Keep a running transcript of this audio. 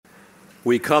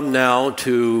We come now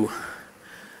to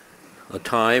a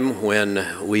time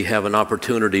when we have an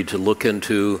opportunity to look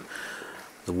into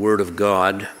the Word of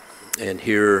God and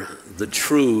hear the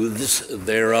truths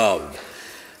thereof.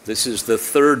 This is the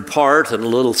third part in a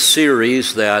little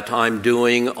series that I'm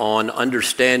doing on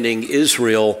understanding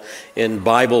Israel in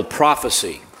Bible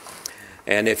prophecy.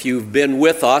 And if you've been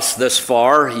with us this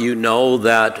far, you know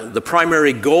that the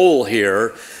primary goal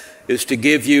here is to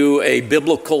give you a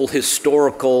biblical,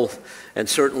 historical, and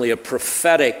certainly a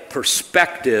prophetic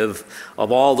perspective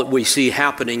of all that we see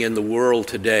happening in the world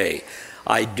today.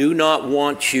 I do not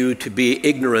want you to be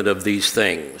ignorant of these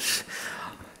things.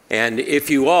 And if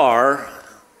you are,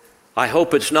 I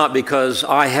hope it's not because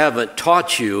I haven't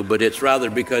taught you, but it's rather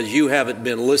because you haven't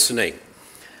been listening.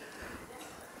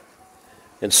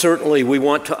 And certainly we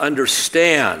want to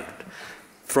understand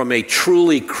from a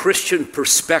truly Christian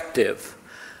perspective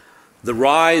the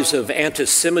rise of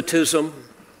anti-Semitism,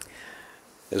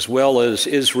 as well as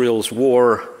Israel's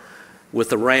war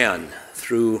with Iran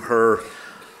through her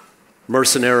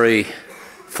mercenary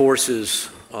forces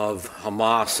of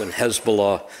Hamas and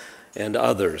Hezbollah and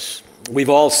others. We've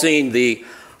all seen the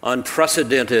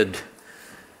unprecedented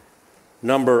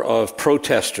number of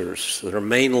protesters that are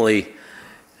mainly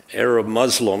Arab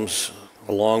Muslims,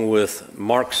 along with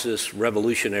Marxist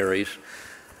revolutionaries.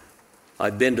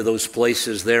 I've been to those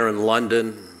places there in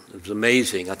London. It was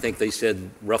amazing. I think they said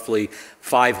roughly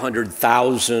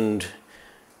 500,000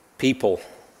 people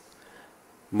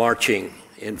marching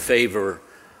in favor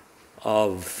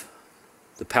of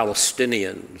the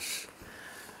Palestinians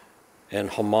and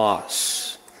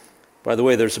Hamas. By the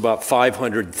way, there's about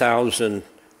 500,000,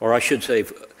 or I should say,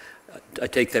 I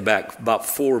take that back, about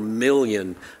 4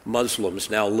 million Muslims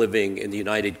now living in the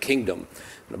United Kingdom,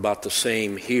 and about the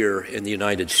same here in the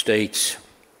United States.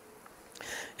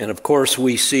 And of course,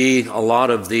 we see a lot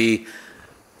of the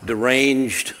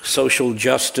deranged social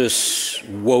justice,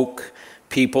 woke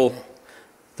people.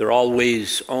 They're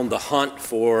always on the hunt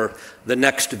for the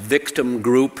next victim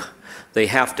group. They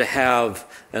have to have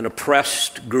an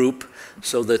oppressed group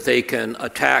so that they can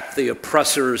attack the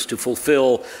oppressors to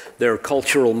fulfill their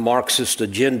cultural Marxist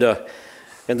agenda.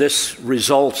 And this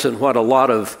results in what a lot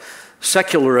of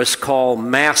secularists call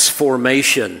mass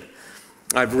formation.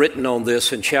 I've written on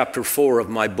this in chapter 4 of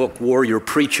my book, Warrior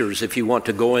Preachers, if you want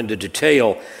to go into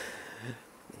detail.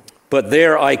 But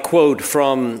there I quote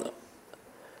from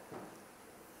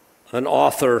an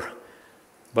author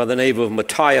by the name of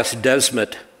Matthias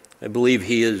Desmet. I believe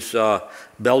he is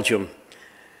Belgium.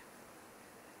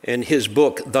 In his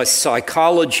book, The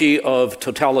Psychology of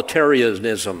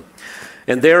Totalitarianism.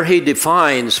 And there he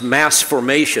defines mass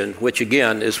formation, which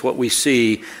again is what we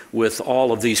see with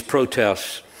all of these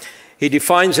protests. He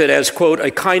defines it as, quote, a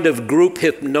kind of group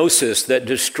hypnosis that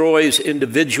destroys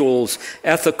individuals'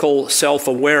 ethical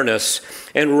self-awareness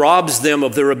and robs them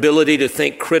of their ability to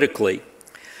think critically.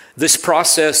 This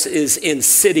process is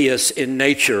insidious in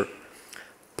nature.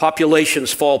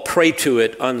 Populations fall prey to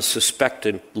it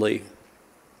unsuspectedly.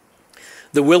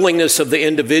 The willingness of the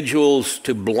individuals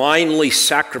to blindly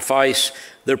sacrifice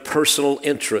their personal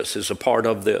interests is a part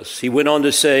of this. He went on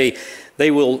to say, they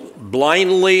will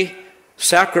blindly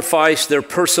sacrifice their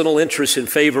personal interests in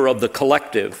favor of the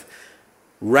collective,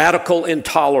 radical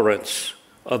intolerance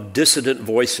of dissident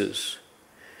voices.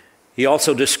 He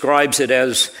also describes it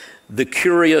as the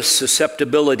curious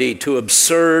susceptibility to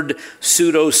absurd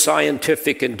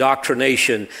pseudo-scientific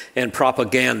indoctrination and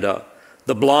propaganda,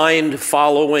 the blind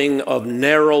following of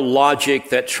narrow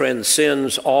logic that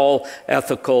transcends all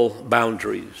ethical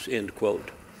boundaries, end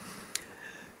quote.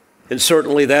 And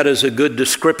certainly that is a good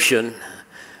description,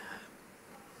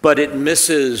 but it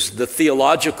misses the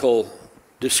theological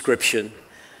description,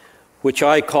 which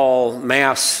I call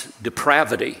mass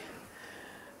depravity.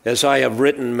 As I have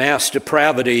written, mass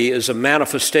depravity is a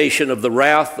manifestation of the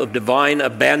wrath of divine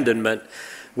abandonment,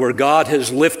 where God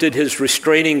has lifted his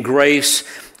restraining grace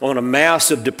on a mass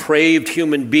of depraved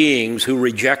human beings who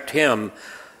reject him,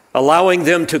 allowing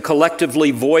them to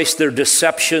collectively voice their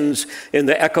deceptions in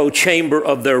the echo chamber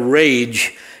of their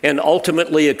rage and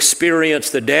ultimately experience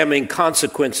the damning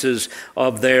consequences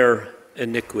of their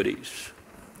iniquities.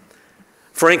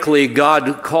 Frankly,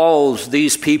 God calls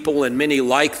these people and many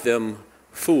like them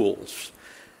fools.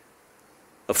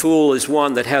 A fool is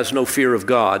one that has no fear of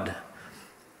God.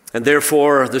 And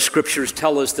therefore, the scriptures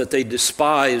tell us that they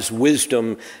despise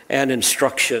wisdom and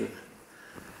instruction.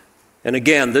 And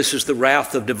again, this is the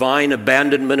wrath of divine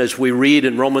abandonment, as we read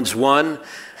in Romans 1,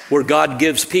 where God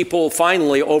gives people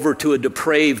finally over to a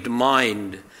depraved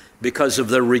mind because of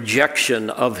their rejection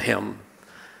of him.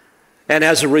 And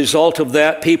as a result of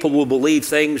that, people will believe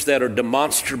things that are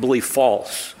demonstrably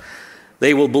false.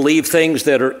 They will believe things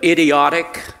that are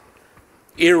idiotic,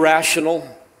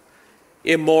 irrational,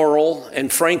 immoral,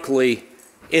 and frankly,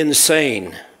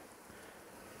 insane.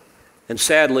 And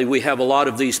sadly, we have a lot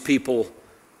of these people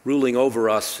ruling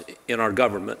over us in our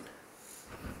government.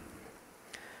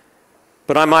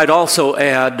 But I might also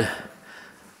add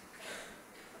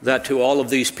that to all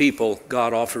of these people,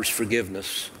 God offers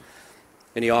forgiveness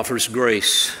and He offers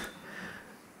grace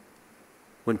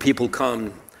when people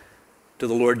come to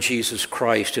the Lord Jesus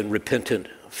Christ in repentant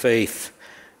faith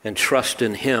and trust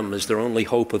in Him as their only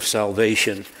hope of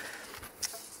salvation.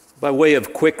 By way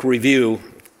of quick review,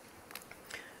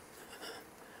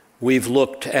 we've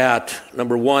looked at,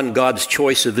 number one, God's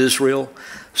choice of Israel.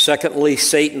 Secondly,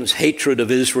 Satan's hatred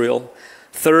of Israel.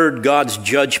 Third, God's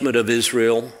judgment of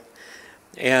Israel.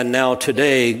 And now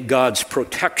today, God's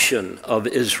protection of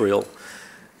Israel.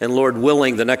 And Lord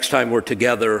willing, the next time we're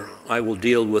together, I will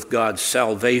deal with God's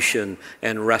salvation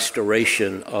and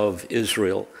restoration of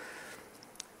Israel.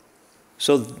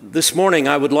 So this morning,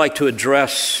 I would like to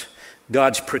address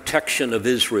God's protection of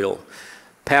Israel,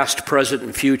 past, present,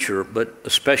 and future, but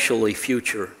especially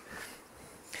future.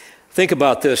 Think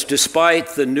about this. Despite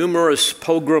the numerous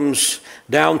pogroms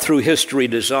down through history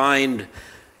designed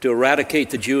to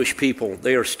eradicate the Jewish people,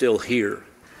 they are still here.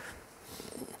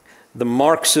 The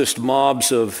Marxist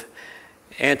mobs of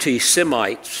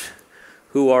anti-Semites,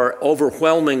 who are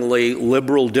overwhelmingly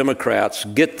liberal Democrats,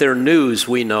 get their news,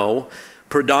 we know,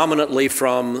 predominantly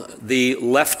from the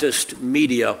leftist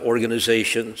media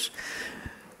organizations,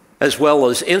 as well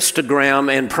as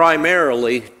Instagram and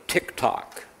primarily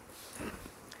TikTok.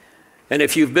 And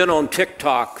if you've been on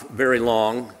TikTok very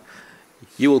long,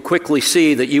 you will quickly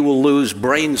see that you will lose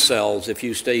brain cells if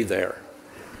you stay there.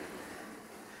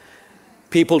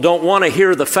 People don't want to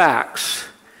hear the facts.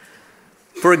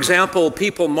 For example,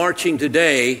 people marching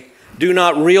today do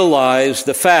not realize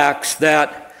the facts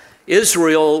that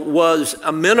Israel was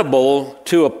amenable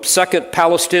to a second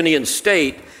Palestinian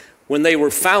state when they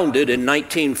were founded in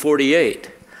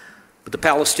 1948. But the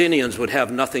Palestinians would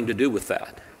have nothing to do with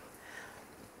that.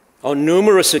 On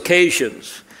numerous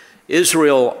occasions,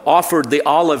 Israel offered the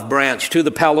olive branch to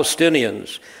the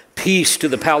Palestinians, peace to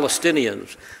the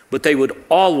Palestinians, but they would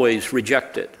always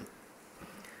reject it.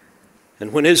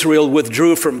 And when Israel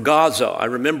withdrew from Gaza, I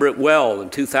remember it well in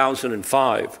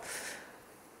 2005,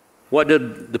 what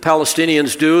did the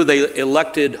Palestinians do? They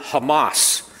elected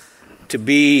Hamas to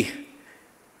be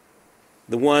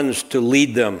the ones to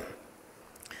lead them.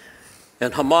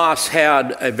 And Hamas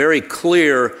had a very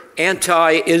clear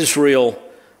anti-Israel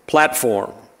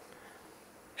platform,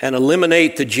 and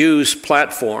eliminate the Jews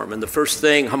platform. And the first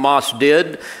thing Hamas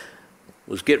did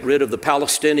was get rid of the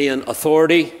Palestinian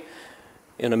Authority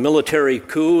in a military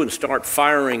coup and start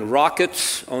firing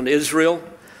rockets on Israel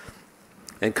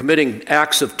and committing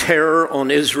acts of terror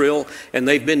on Israel. And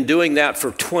they've been doing that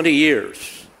for 20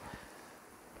 years.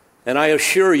 And I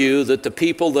assure you that the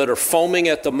people that are foaming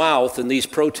at the mouth in these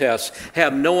protests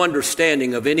have no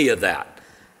understanding of any of that,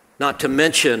 not to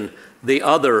mention the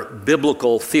other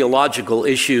biblical theological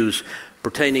issues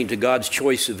pertaining to God's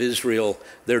choice of Israel,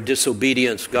 their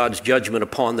disobedience, God's judgment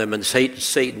upon them, and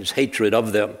Satan's hatred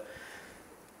of them.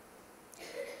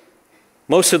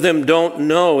 Most of them don't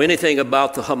know anything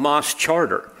about the Hamas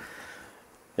charter.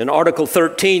 In Article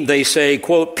 13, they say,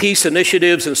 quote, peace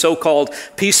initiatives and so-called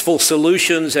peaceful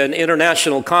solutions and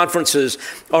international conferences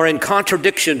are in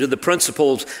contradiction to the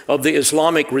principles of the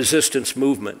Islamic resistance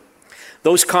movement.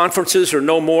 Those conferences are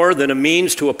no more than a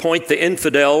means to appoint the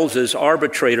infidels as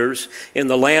arbitrators in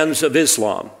the lands of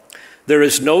Islam. There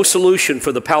is no solution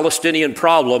for the Palestinian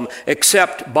problem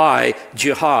except by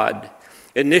jihad.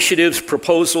 Initiatives,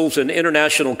 proposals, and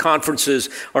international conferences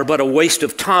are but a waste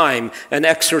of time and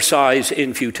exercise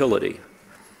in futility.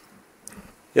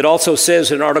 It also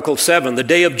says in Article 7, the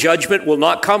day of judgment will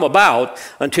not come about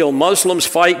until Muslims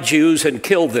fight Jews and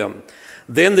kill them.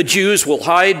 Then the Jews will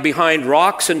hide behind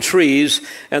rocks and trees,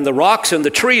 and the rocks and the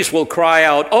trees will cry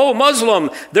out, "Oh, Muslim,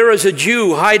 there is a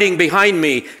Jew hiding behind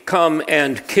me. Come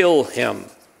and kill him."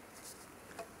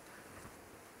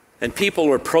 And people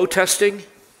are protesting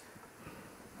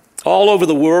all over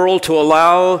the world to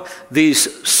allow these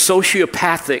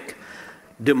sociopathic,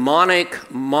 demonic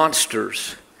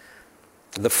monsters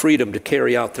the freedom to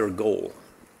carry out their goal.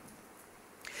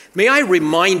 May I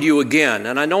remind you again,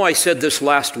 and I know I said this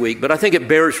last week, but I think it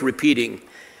bears repeating.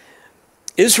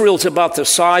 Israel's about the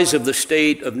size of the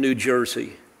state of New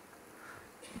Jersey.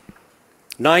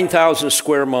 9,000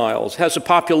 square miles, has a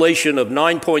population of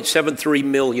 9.73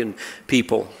 million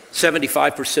people.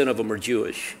 75% of them are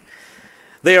Jewish.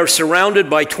 They are surrounded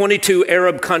by 22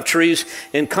 Arab countries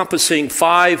encompassing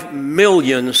 5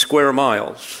 million square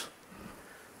miles.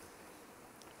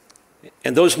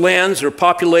 And those lands are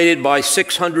populated by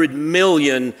 600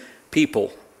 million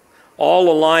people,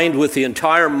 all aligned with the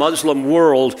entire Muslim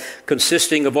world,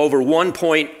 consisting of over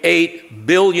 1.8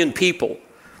 billion people,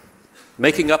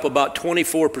 making up about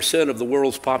 24% of the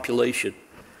world's population.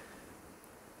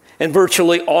 And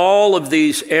virtually all of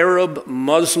these Arab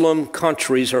Muslim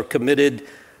countries are committed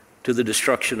to the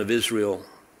destruction of Israel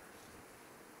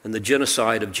and the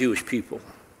genocide of Jewish people.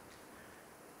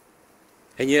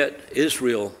 And yet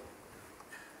Israel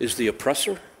is the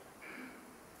oppressor.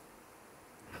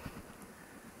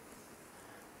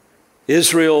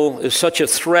 Israel is such a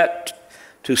threat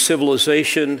to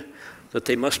civilization that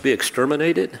they must be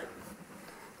exterminated.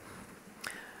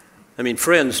 I mean,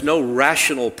 friends, no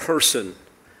rational person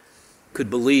could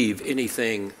believe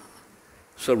anything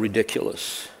so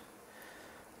ridiculous.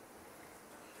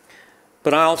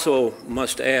 But I also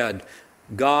must add,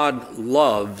 God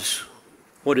loves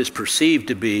what is perceived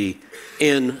to be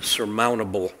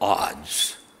insurmountable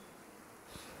odds.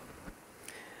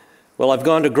 Well, I've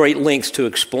gone to great lengths to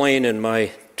explain in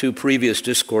my two previous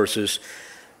discourses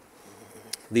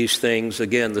these things.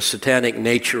 Again, the satanic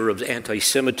nature of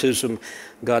anti-Semitism,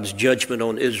 God's judgment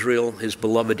on Israel, his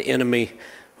beloved enemy,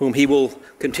 whom he will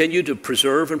continue to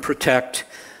preserve and protect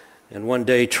and one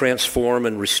day transform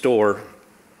and restore,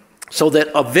 so that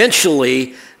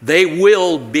eventually they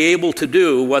will be able to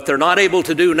do what they're not able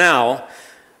to do now.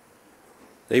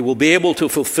 They will be able to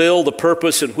fulfill the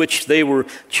purpose in which they were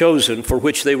chosen, for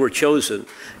which they were chosen,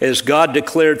 as God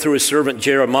declared through his servant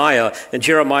Jeremiah in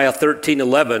Jeremiah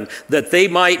 13:11, that they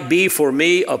might be for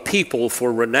me a people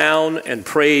for renown and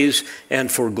praise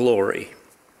and for glory.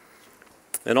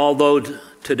 And although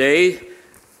today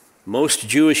most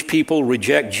Jewish people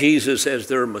reject Jesus as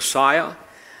their Messiah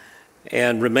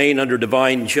and remain under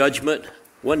divine judgment,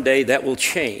 one day that will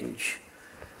change.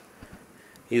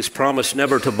 He has promised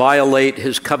never to violate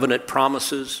his covenant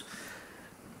promises,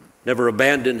 never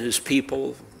abandon his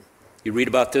people. You read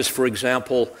about this, for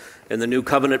example, in the new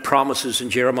covenant promises in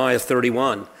Jeremiah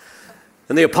 31.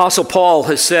 And the Apostle Paul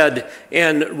has said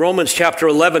in Romans chapter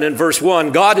 11 and verse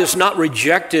 1, God has not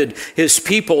rejected his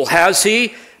people, has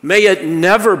he? May it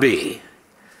never be.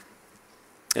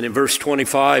 And in verse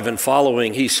 25 and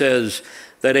following, he says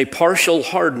that a partial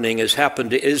hardening has happened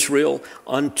to Israel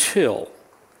until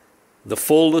the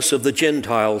fullness of the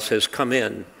Gentiles has come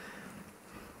in.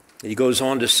 He goes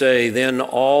on to say, then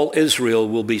all Israel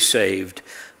will be saved.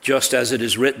 Just as it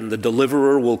is written, the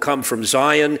deliverer will come from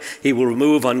Zion. He will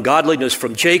remove ungodliness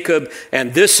from Jacob.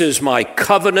 And this is my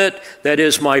covenant, that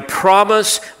is my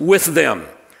promise with them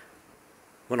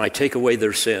when I take away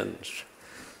their sins.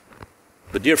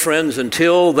 But dear friends,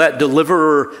 until that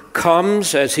deliverer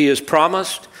comes as he has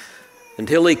promised,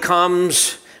 until he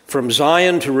comes from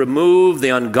Zion to remove the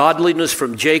ungodliness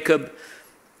from Jacob,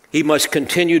 he must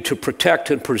continue to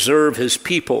protect and preserve his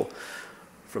people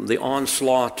from the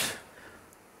onslaught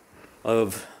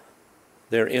of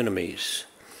their enemies.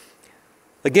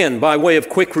 Again, by way of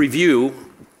quick review,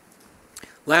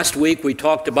 last week we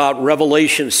talked about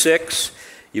Revelation 6.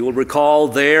 You will recall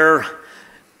there,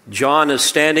 John is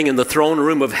standing in the throne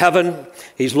room of heaven.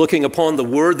 He's looking upon the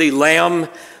worthy Lamb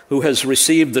who has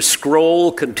received the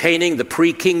scroll containing the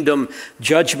pre-kingdom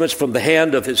judgments from the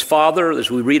hand of his Father,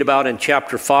 as we read about in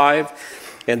chapter 5.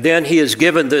 And then he is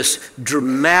given this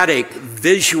dramatic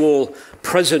visual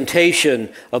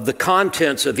presentation of the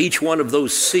contents of each one of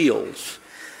those seals.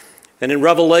 And in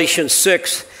Revelation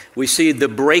 6, we see the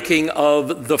breaking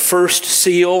of the first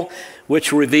seal,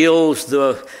 which reveals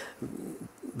the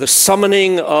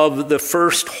summoning of the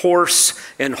first horse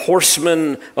and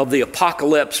horseman of the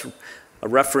apocalypse, a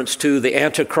reference to the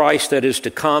Antichrist that is to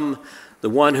come, the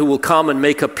one who will come and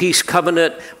make a peace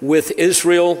covenant with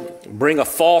Israel, bring a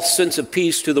false sense of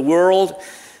peace to the world.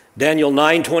 Daniel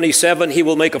 9:27, he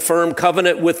will make a firm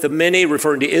covenant with the many,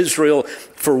 referring to Israel,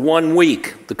 for 1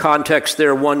 week. The context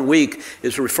there, 1 week,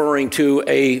 is referring to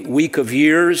a week of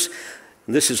years.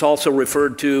 This is also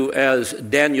referred to as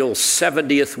Daniel's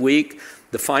 70th week,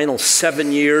 the final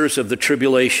 7 years of the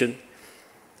tribulation.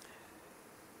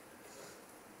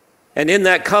 And in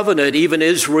that covenant, even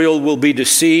Israel will be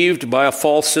deceived by a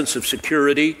false sense of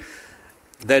security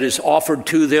that is offered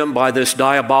to them by this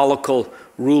diabolical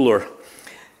ruler.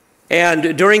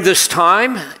 And during this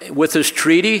time, with this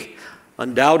treaty,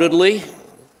 undoubtedly,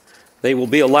 they will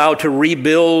be allowed to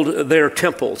rebuild their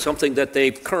temple, something that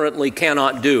they currently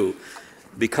cannot do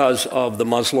because of the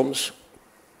Muslims.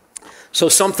 So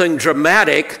something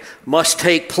dramatic must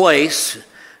take place,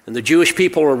 and the Jewish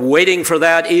people are waiting for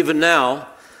that even now.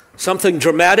 Something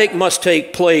dramatic must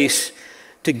take place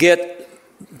to get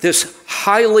this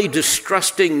highly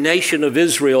distrusting nation of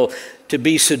Israel to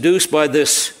be seduced by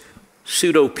this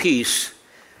pseudo-peace.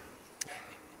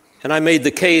 And I made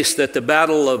the case that the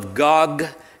battle of Gog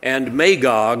and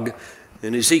Magog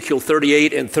in Ezekiel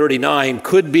 38 and 39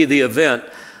 could be the event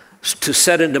to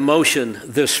set into motion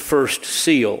this first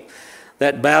seal.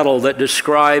 That battle that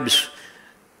describes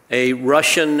a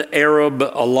Russian-Arab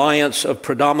alliance of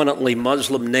predominantly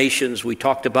Muslim nations. We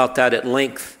talked about that at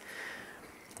length.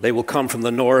 They will come from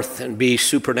the north and be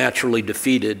supernaturally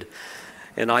defeated.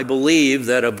 And I believe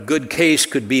that a good case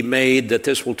could be made that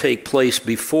this will take place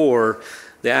before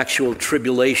the actual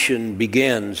tribulation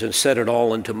begins and set it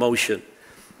all into motion.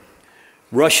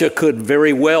 Russia could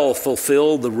very well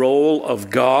fulfill the role of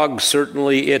Gog.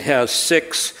 Certainly it has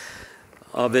 6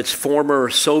 of its former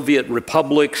Soviet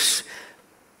republics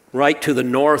right to the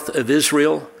north of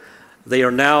Israel. They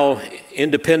are now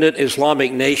independent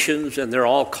Islamic nations, and they're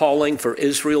all calling for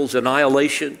Israel's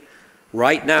annihilation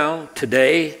right now,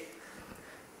 today.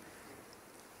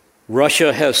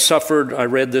 Russia has suffered, I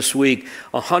read this week,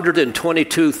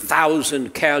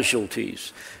 122,000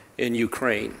 casualties in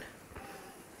Ukraine.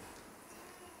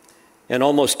 And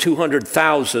almost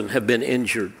 200,000 have been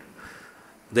injured.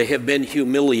 They have been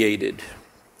humiliated.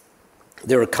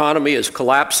 Their economy is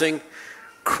collapsing.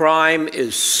 Crime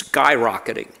is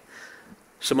skyrocketing.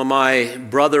 Some of my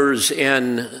brothers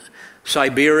in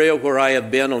Siberia, where I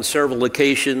have been on several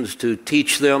occasions to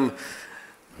teach them,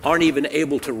 aren't even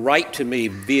able to write to me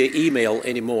via email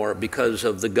anymore because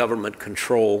of the government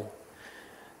control.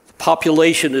 The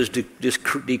population is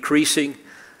decreasing.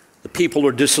 The people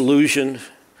are disillusioned.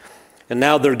 And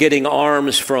now they're getting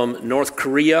arms from North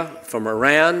Korea, from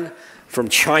Iran, from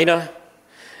China.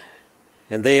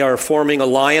 And they are forming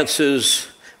alliances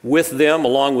with them,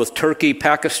 along with Turkey,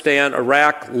 Pakistan,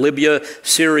 Iraq, Libya,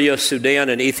 Syria, Sudan,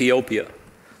 and Ethiopia.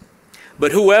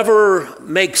 But whoever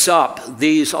makes up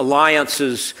these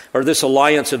alliances, or this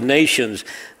alliance of nations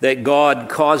that God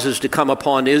causes to come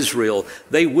upon Israel,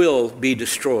 they will be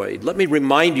destroyed. Let me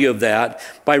remind you of that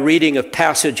by reading a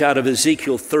passage out of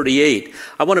Ezekiel 38.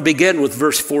 I want to begin with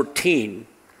verse 14.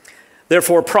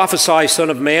 Therefore prophesy, Son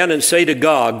of man, and say to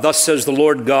Gog, thus says the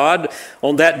Lord God,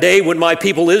 on that day when my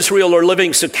people Israel are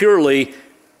living securely,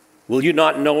 will you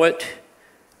not know it?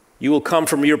 You will come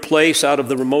from your place out of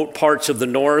the remote parts of the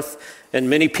north, and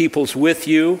many peoples with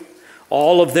you,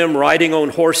 all of them riding on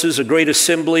horses, a great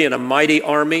assembly and a mighty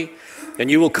army. And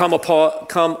you will come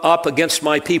up against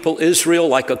my people Israel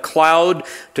like a cloud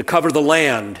to cover the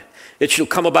land. It shall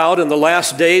come about in the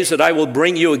last days that I will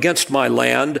bring you against my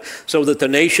land, so that the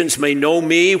nations may know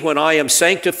me when I am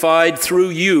sanctified through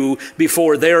you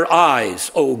before their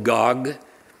eyes, O Gog.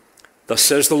 Thus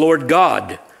says the Lord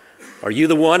God, are you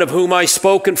the one of whom I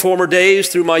spoke in former days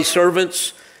through my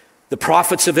servants, the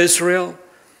prophets of Israel,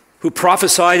 who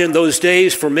prophesied in those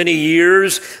days for many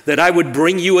years that I would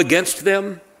bring you against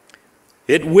them?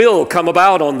 It will come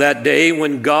about on that day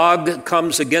when Gog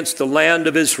comes against the land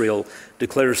of Israel,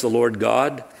 declares the Lord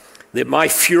God, that my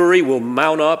fury will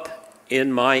mount up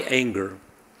in my anger.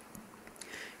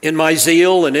 In my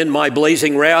zeal and in my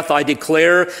blazing wrath, I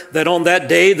declare that on that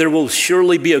day there will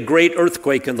surely be a great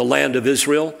earthquake in the land of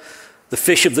Israel. The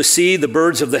fish of the sea, the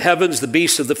birds of the heavens, the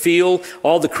beasts of the field,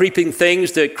 all the creeping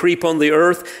things that creep on the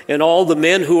earth, and all the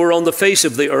men who are on the face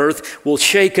of the earth will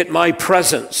shake at my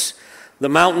presence. The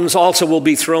mountains also will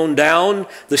be thrown down,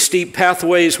 the steep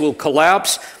pathways will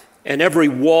collapse, and every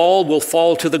wall will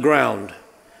fall to the ground.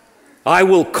 I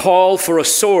will call for a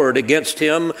sword against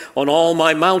him on all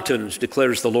my mountains,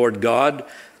 declares the Lord God.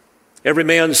 Every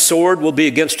man's sword will be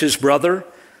against his brother.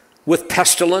 With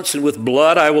pestilence and with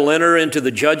blood I will enter into the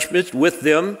judgment with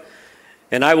them,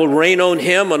 and I will rain on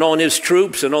him and on his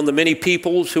troops and on the many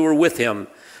peoples who are with him,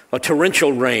 a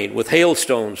torrential rain with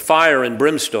hailstones, fire, and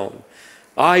brimstone.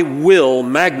 I will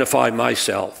magnify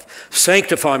myself,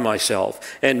 sanctify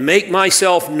myself, and make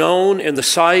myself known in the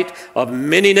sight of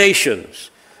many nations,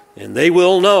 and they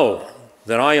will know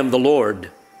that I am the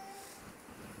Lord.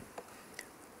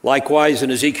 Likewise in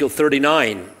Ezekiel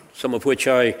 39,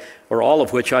 all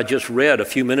of which I just read a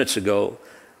few minutes ago.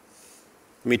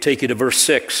 Let me take you to verse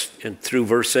 6 and through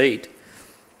verse 8.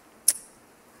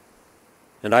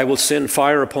 And I will send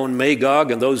fire upon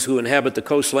Magog and those who inhabit the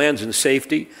coastlands in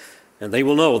safety, and they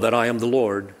will know that I am the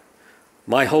Lord.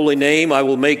 My holy name I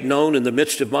will make known in the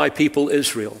midst of my people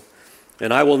Israel,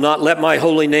 and I will not let my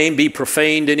holy name be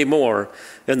profaned anymore.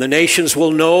 And the nations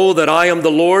will know that I am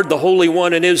the Lord, the Holy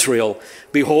One in Israel.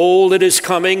 Behold, it is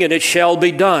coming, and it shall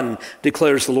be done,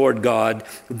 declares the Lord God.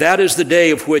 That is the day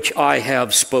of which I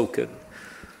have spoken.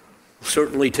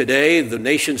 Certainly today, the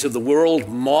nations of the world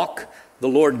mock the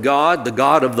Lord God, the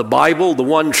God of the Bible, the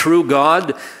one true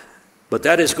God. But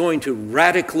that is going to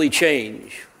radically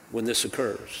change when this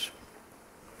occurs.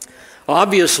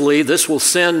 Obviously, this will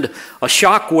send a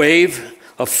shockwave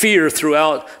of fear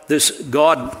throughout this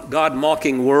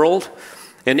God-mocking world,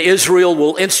 and Israel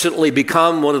will instantly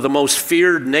become one of the most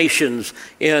feared nations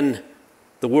in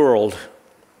the world.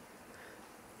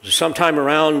 Sometime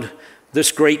around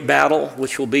this great battle,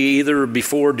 which will be either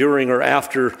before, during, or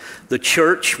after the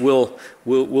church will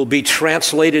be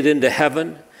translated into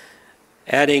heaven,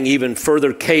 adding even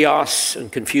further chaos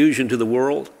and confusion to the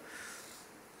world.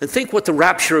 And think what the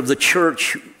rapture of the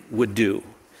church would do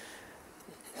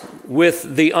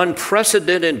with the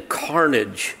unprecedented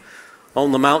carnage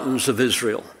on the mountains of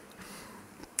Israel.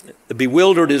 The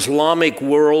bewildered Islamic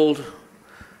world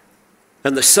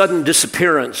and the sudden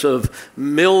disappearance of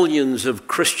millions of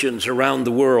Christians around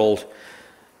the world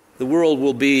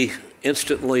will be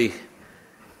instantly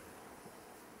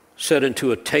set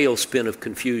into a tailspin of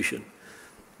confusion.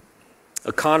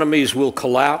 Economies will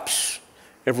collapse.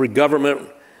 Every government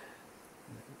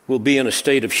will be in a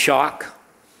state of shock.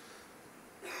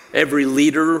 Every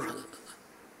leader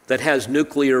that has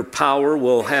nuclear power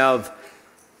will have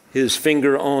his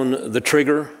finger on the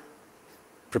trigger,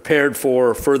 prepared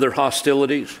for further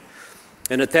hostilities.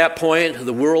 And at that point,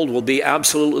 the world will be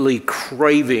absolutely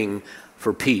craving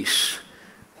for peace,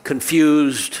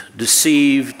 confused,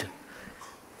 deceived.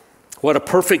 What a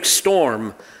perfect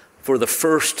storm for the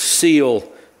first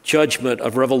seal judgment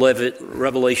of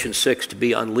Revelation 6 to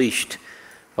be unleashed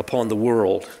upon the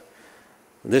world.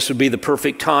 This would be the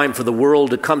perfect time for the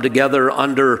world to come together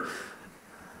under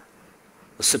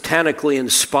a satanically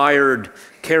inspired,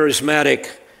 charismatic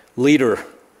leader,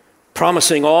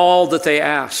 promising all that they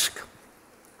ask.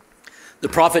 The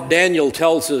prophet Daniel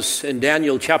tells us in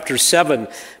Daniel chapter 7,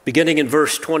 beginning in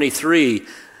verse 23,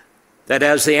 that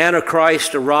as the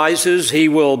Antichrist arises, he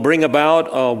will bring about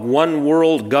a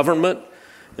one-world government.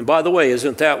 And by the way,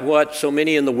 isn't that what so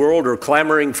many in the world are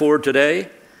clamoring for today?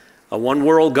 A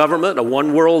one-world government, a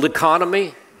one-world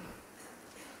economy?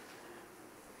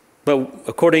 But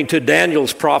according to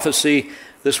Daniel's prophecy,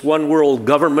 this one-world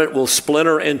government will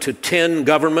splinter into 10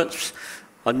 governments.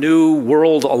 A new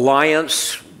world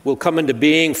alliance will come into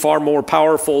being, far more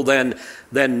powerful than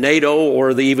NATO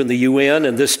or even the UN.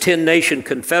 And this 10-nation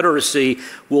confederacy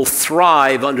will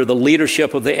thrive under the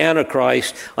leadership of the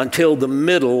Antichrist until the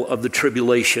middle of the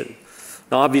tribulation.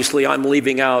 Now, obviously, I'm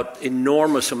leaving out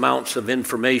enormous amounts of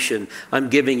information. I'm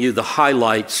giving you the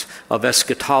highlights of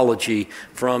eschatology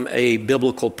from a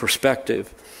biblical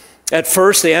perspective. At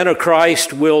first, the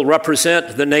Antichrist will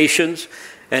represent the nations,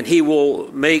 and he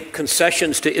will make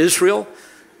concessions to Israel,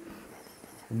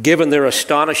 given their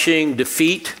astonishing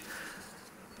defeat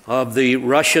of the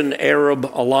Russian-Arab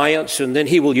alliance, and then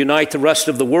he will unite the rest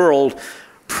of the world,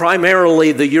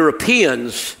 primarily the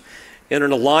Europeans, in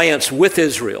an alliance with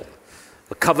Israel,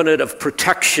 a covenant of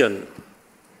protection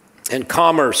and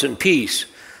commerce and peace.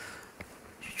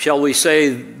 Shall we say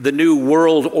the new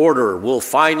world order will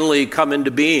finally come into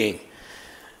being,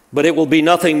 but it will be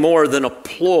nothing more than a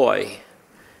ploy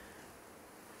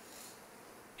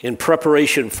in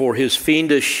preparation for his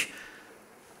fiendish,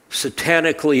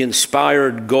 satanically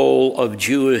inspired goal of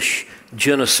Jewish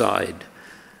genocide,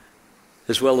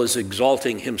 as well as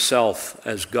exalting himself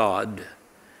as God.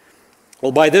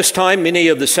 Well, by this time, many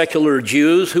of the secular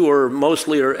Jews, who are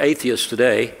mostly atheists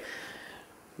today,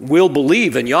 will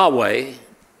believe in Yahweh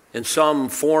in some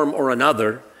form or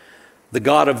another, the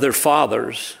God of their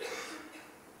fathers.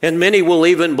 And many will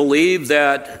even believe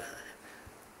that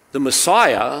the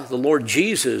Messiah, the Lord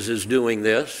Jesus, is doing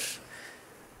this.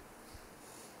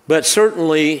 But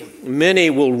certainly, many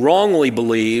will wrongly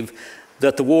believe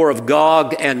that the war of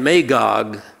Gog and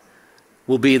Magog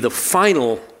will be the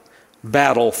final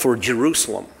battle for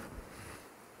Jerusalem,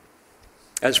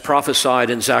 as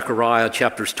prophesied in Zechariah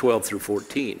chapters 12 through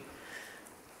 14.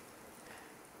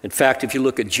 In fact, if you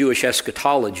look at Jewish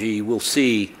eschatology, you will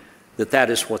see that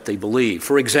that is what they believe.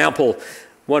 For example,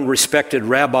 one respected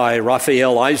rabbi,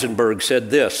 Raphael Eisenberg, said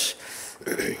this: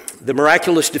 the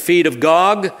miraculous defeat of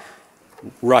Gog,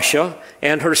 Russia,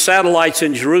 and her satellites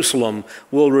in Jerusalem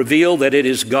will reveal that it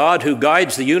is God who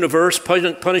guides the universe,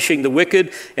 punishing the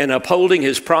wicked and upholding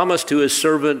his promise to his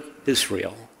servant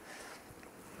Israel.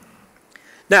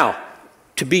 Now,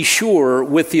 to be sure,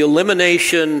 with the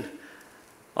elimination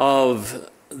of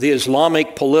the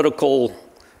Islamic political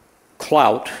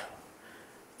clout,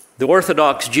 the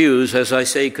Orthodox Jews, as I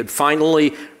say, could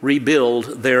finally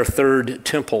rebuild their third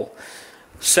temple.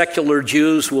 Secular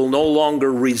Jews will no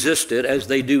longer resist it as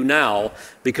they do now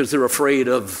because they're afraid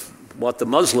of what the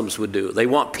Muslims would do. They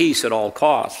want peace at all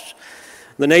costs.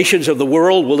 The nations of the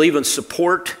world will even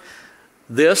support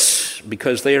this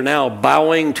because they are now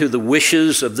bowing to the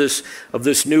wishes of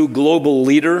this new global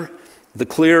leader. The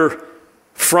clear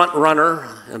front runner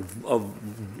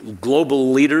of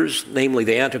global leaders, namely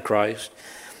the Antichrist.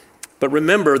 But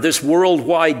remember, this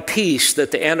worldwide peace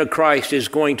that the Antichrist is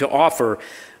going to offer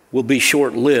will be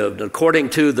short-lived. According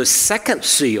to the second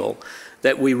seal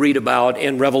that we read about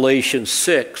in Revelation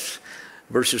 6,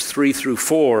 verses 3 through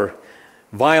 4,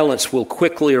 violence will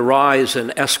quickly arise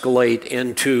and escalate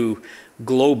into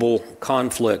global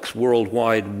conflicts,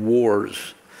 worldwide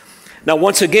wars. Now,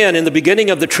 once again, in the beginning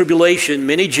of the tribulation,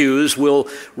 many Jews will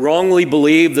wrongly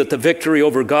believe that the victory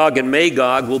over Gog and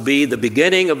Magog will be the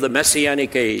beginning of the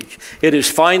Messianic age. It has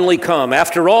finally come.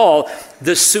 After all,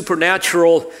 this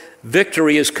supernatural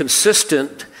victory is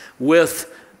consistent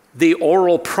with the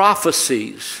oral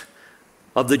prophecies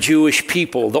of the Jewish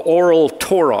people, the oral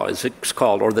Torah, as it's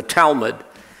called, or the Talmud,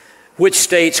 which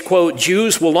states, quote,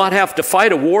 Jews will not have to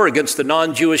fight a war against the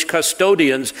non-Jewish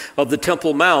custodians of the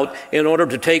Temple Mount in order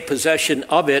to take possession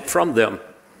of it from them.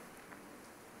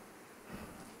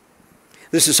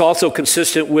 This is also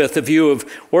consistent with the view of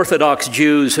Orthodox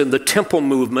Jews and the Temple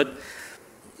movement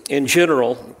in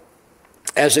general,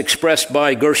 as expressed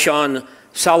by Gershon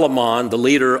Salomon, the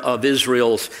leader of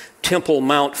Israel's Temple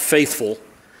Mount faithful.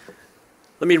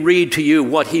 Let me read to you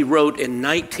what he wrote in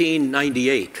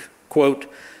 1998. Quote,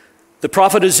 the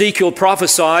prophet Ezekiel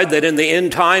prophesied that in the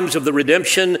end times of the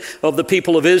redemption of the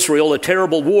people of Israel, a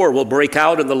terrible war will break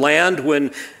out in the land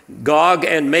when Gog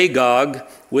and Magog,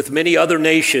 with many other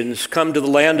nations, come to the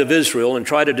land of Israel and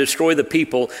try to destroy the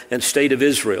people and state of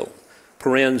Israel.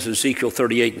 Parens, Ezekiel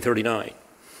 38 and 39.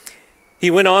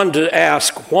 He went on to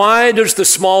ask, why does the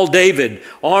small David,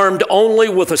 armed only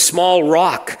with a small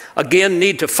rock, again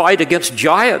need to fight against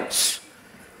giants?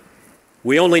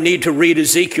 We only need to read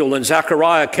Ezekiel and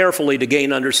Zechariah carefully to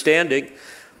gain understanding.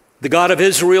 The God of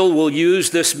Israel will use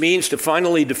this means to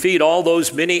finally defeat all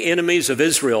those many enemies of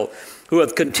Israel who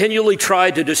have continually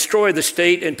tried to destroy the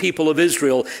state and people of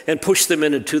Israel and push them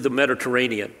into the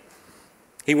Mediterranean.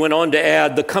 He went on to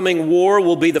add, the coming war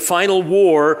will be the final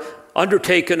war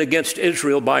undertaken against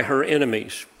Israel by her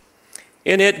enemies.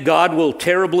 In it, God will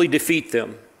terribly defeat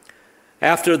them.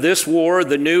 After this war,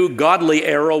 the new godly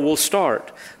era will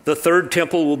start. The third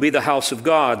temple will be the house of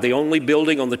God, the only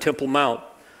building on the Temple Mount.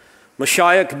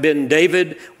 Mashiach ben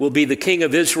David will be the king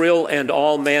of Israel and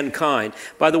all mankind.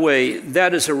 By the way,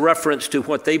 that is a reference to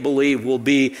what they believe will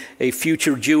be a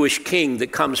future Jewish king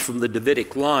that comes from the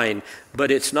Davidic line,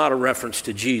 but it's not a reference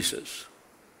to Jesus.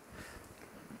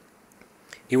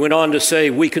 He went on to say,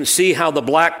 we can see how the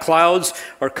black clouds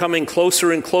are coming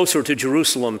closer and closer to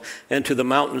Jerusalem and to the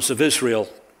mountains of Israel.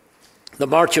 The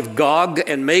march of Gog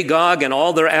and Magog and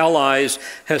all their allies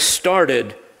has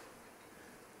started.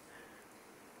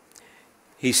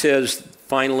 He says,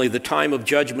 finally, the time of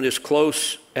judgment is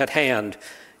close at hand.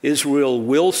 Israel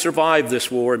will survive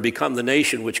this war and become the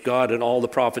nation which God and all the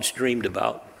prophets dreamed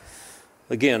about.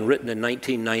 Again, written in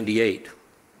 1998.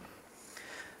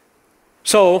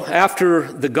 So,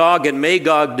 after the Gog and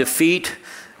Magog defeat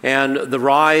and the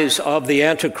rise of the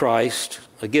Antichrist,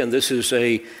 again, this is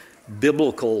a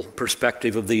biblical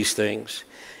perspective of these things,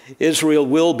 Israel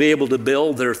will be able to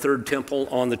build their third temple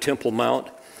on the Temple Mount.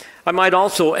 I might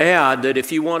also add that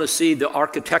if you want to see the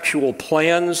architectural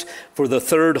plans for the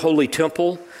third holy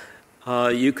temple,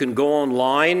 you can go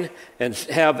online and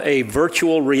have a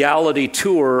virtual reality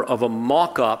tour of a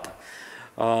mock-up.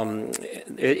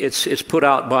 It's put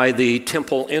out by the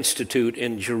Temple Institute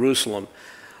in Jerusalem,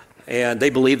 and they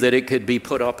believe that it could be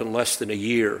put up in less than a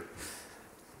year.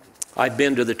 I've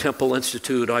been to the Temple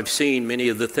Institute. I've seen many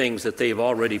of the things that they've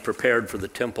already prepared for the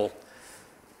temple.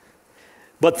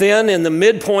 But then in the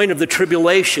midpoint of the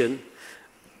tribulation,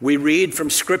 we read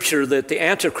from Scripture that the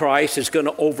Antichrist is going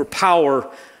to overpower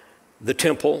the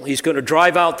temple. He's going to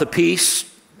drive out the priests.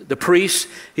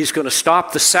 He's going to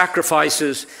stop the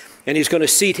sacrifices, and he's going to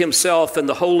seat himself in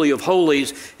the Holy of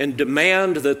Holies and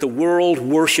demand that the world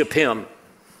worship him,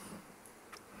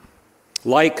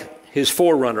 like his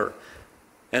forerunner,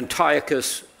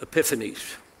 Antiochus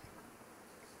Epiphanes.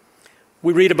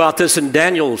 We read about this in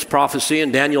Daniel's prophecy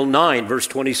in Daniel 9, verse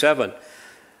 27.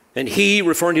 And he,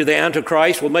 referring to the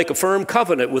Antichrist, will make a firm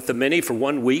covenant with the many for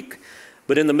 1 week.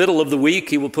 But in the middle of the week,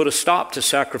 he will put a stop to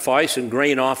sacrifice and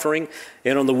grain offering.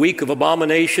 And on the week of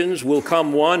abominations will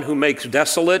come one who makes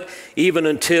desolate, even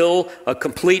until a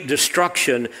complete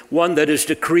destruction, one that is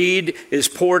decreed, is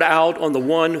poured out on the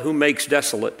one who makes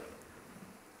desolate.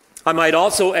 I might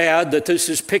also add that this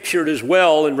is pictured as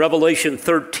well in Revelation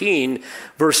 13,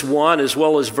 verse 1, as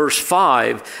well as verse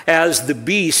 5, as the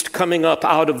beast coming up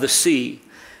out of the sea.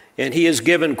 And he is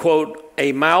given, quote,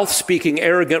 a mouth speaking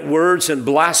arrogant words and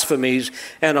blasphemies,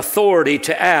 and authority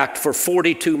to act for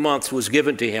 42 months was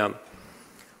given to him.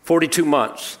 42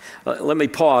 months. Let me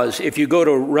pause. If you go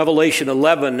to Revelation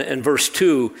 11 and verse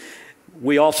 2,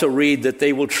 we also read that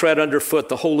they will tread underfoot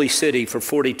the holy city for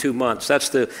 42 months. That's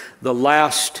the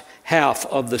last half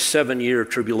of the 7-year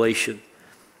tribulation.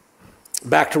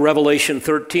 Back to Revelation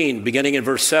 13, beginning in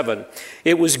verse 7.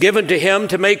 It was given to him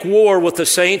to make war with the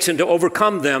saints and to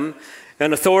overcome them,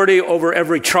 and authority over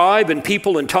every tribe and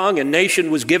people and tongue and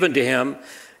nation was given to him,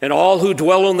 and all who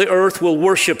dwell on the earth will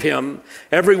worship him,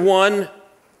 every one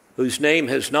whose name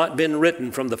has not been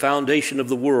written from the foundation of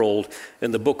the world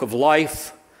in the book of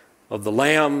life of the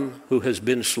Lamb who has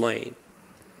been slain.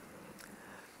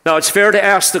 Now, it's fair to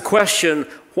ask the question,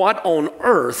 what on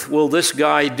earth will this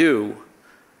guy do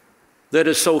that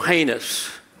is so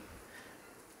heinous,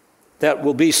 that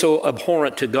will be so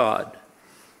abhorrent to God?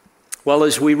 Well,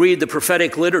 as we read the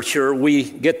prophetic literature, we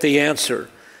get the answer.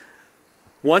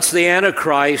 Once the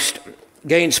Antichrist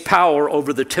gains power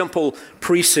over the temple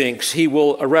precincts, he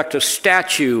will erect a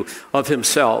statue of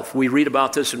himself. We read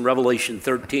about this in Revelation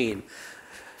 13,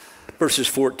 verses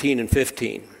 14 and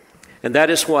 15. And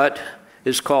that is what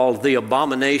is called the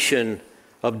abomination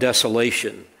of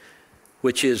desolation,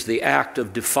 which is the act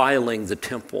of defiling the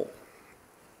temple.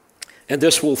 And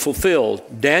this will fulfill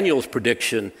Daniel's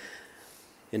prediction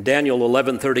in Daniel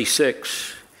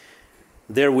 11:36.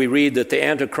 There we read that the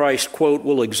Antichrist, quote,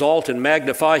 will exalt and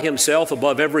magnify himself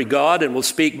above every god and will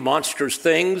speak monstrous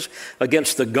things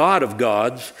against the God of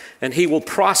gods, and he will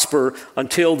prosper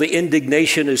until the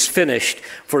indignation is finished,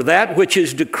 for that which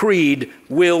is decreed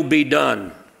will be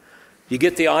done. You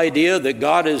get the idea that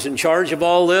God is in charge of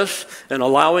all this and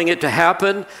allowing it to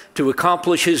happen to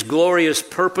accomplish his glorious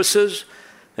purposes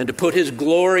and to put his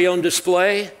glory on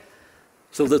display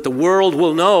so that the world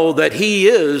will know that he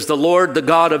is the Lord, the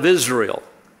God of Israel.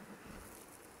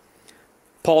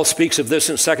 Paul speaks of this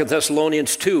in 2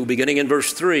 Thessalonians 2, beginning in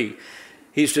verse 3.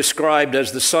 He's described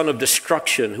as the son of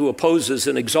destruction who opposes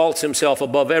and exalts himself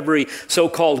above every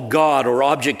so-called God or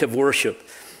object of worship.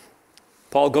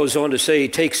 Paul goes on to say he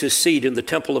takes his seat in the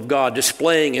temple of God,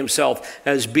 displaying himself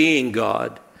as being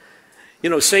God. You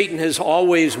know, Satan has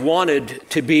always wanted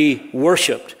to be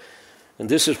worshiped, and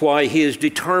this is why he is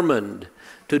determined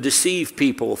to deceive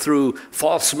people through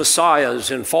false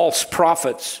messiahs and false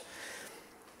prophets.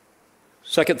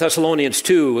 2 Thessalonians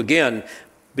 2, again,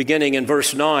 beginning in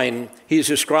verse 9, he is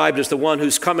described as the one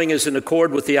whose coming is in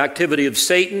accord with the activity of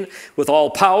Satan, with all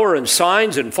power and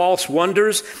signs and false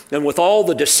wonders, and with all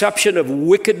the deception of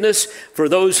wickedness for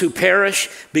those who perish,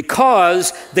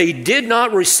 because they did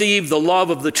not receive the love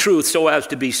of the truth so as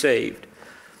to be saved.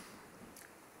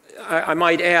 I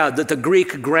might add that the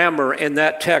Greek grammar in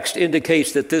that text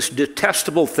indicates that this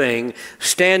detestable thing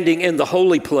standing in the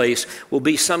holy place will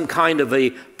be some kind of a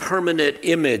permanent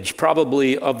image,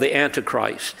 probably of the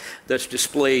Antichrist, that's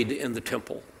displayed in the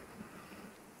temple.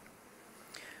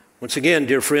 Once again,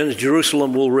 dear friends,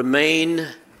 Jerusalem will remain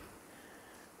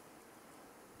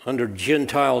under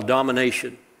Gentile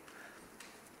domination.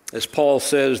 As Paul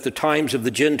says, the times of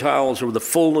the Gentiles, or the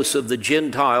fullness of the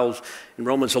Gentiles in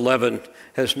Romans 11,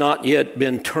 has not yet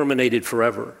been terminated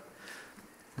forever.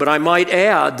 But I might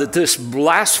add that this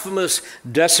blasphemous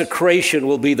desecration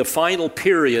will be the final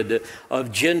period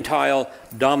of Gentile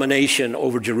domination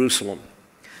over Jerusalem.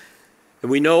 And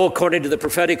we know, according to the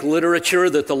prophetic literature,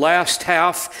 that the last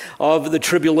half of the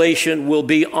tribulation will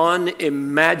be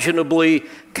unimaginably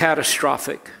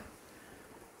catastrophic.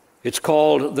 It's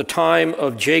called the time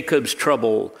of Jacob's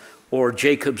trouble or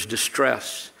Jacob's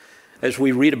distress, as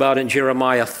we read about in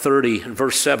Jeremiah 30 and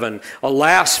verse 7.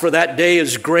 Alas, for that day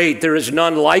is great, there is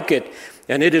none like it,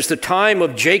 and it is the time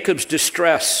of Jacob's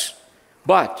distress,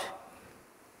 but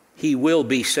he will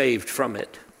be saved from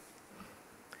it.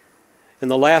 In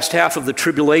the last half of the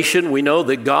tribulation, we know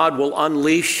that God will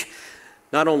unleash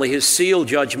not only his seal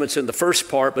judgments in the first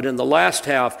part, but in the last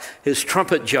half, his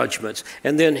trumpet judgments,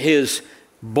 and then his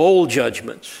bowl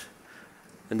judgments.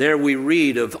 And there we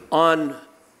read of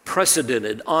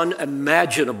unprecedented,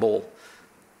 unimaginable,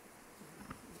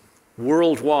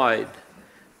 worldwide,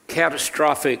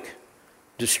 catastrophic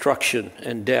destruction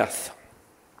and death.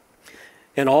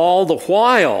 And all the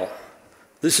while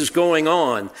this is going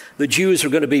on, the Jews are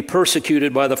going to be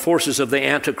persecuted by the forces of the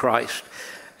Antichrist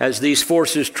as these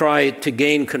forces try to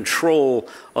gain control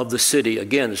of the city.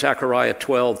 Again, Zechariah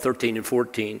 12, 13, and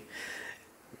 14.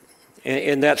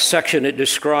 In that section, it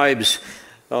describes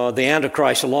the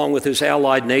Antichrist along with his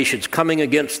allied nations coming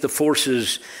against the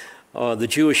forces, the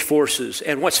Jewish forces.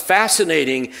 And what's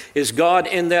fascinating is God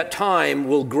in that time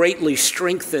will greatly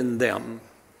strengthen them.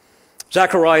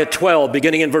 Zechariah 12,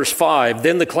 beginning in verse 5,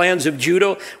 then the clans of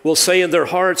Judah will say in their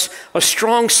hearts, a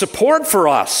strong support for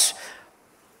us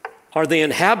are the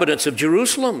inhabitants of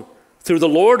Jerusalem through the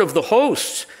Lord of the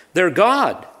hosts, their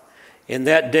God. In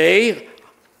that day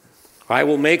I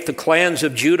will make the clans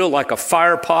of Judah like a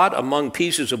fire pot among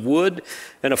pieces of wood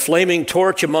and a flaming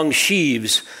torch among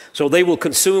sheaves. So they will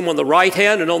consume on the right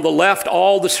hand and on the left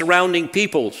all the surrounding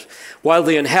peoples, while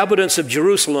the inhabitants of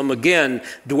Jerusalem again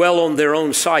dwell on their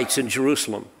own sites in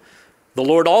Jerusalem. The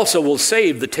Lord also will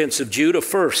save the tents of Judah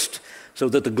first, so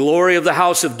that the glory of the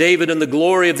house of David and the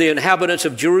glory of the inhabitants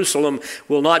of Jerusalem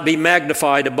will not be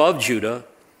magnified above Judah.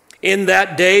 In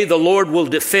that day the Lord will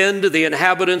defend the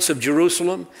inhabitants of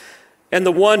Jerusalem, and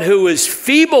the one who is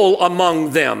feeble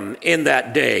among them in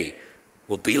that day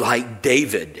will be like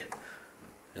David.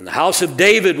 And the house of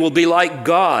David will be like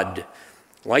God,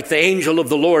 like the angel of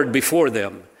the Lord before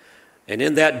them. And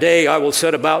in that day I will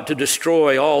set about to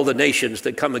destroy all the nations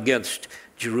that come against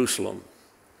Jerusalem.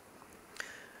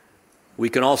 We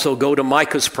can also go to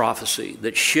Micah's prophecy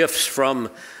that shifts from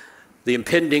the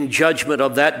impending judgment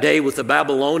of that day with the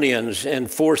Babylonians and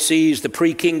foresees the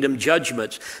pre-kingdom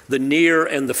judgments, the near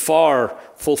and the far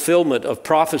fulfillment of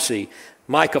prophecy.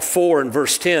 Micah 4 and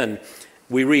verse 10,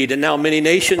 we read, "And now many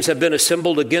nations have been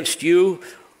assembled against you,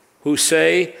 who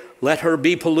say, 'Let her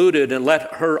be polluted, and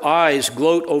let her eyes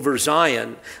gloat over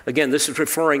Zion.'" Again, this is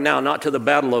referring now not to the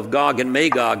battle of Gog and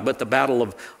Magog, but the battle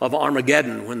of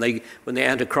Armageddon when the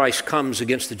Antichrist comes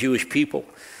against the Jewish people.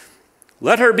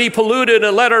 "Let her be polluted,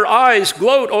 and let her eyes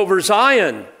gloat over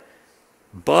Zion.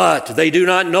 But they do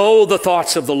not know the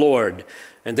thoughts of the Lord,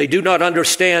 and they do not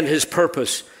understand his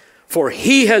purpose. For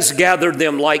he has gathered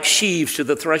them like sheaves to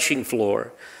the threshing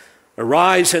floor.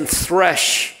 Arise and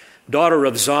thresh, daughter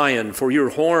of Zion, for your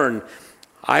horn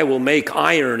I will make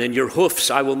iron, and your hoofs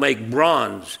I will make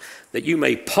bronze, that you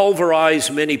may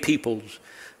pulverize many peoples,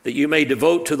 that you may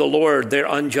devote to the Lord their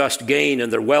unjust gain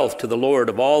and their wealth to the Lord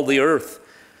of all the earth.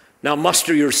 Now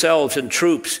muster yourselves in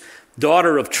troops,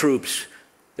 daughter of troops.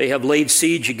 They have laid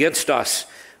siege against us.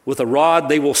 With a rod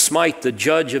they will smite the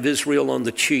judge of Israel on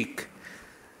the cheek."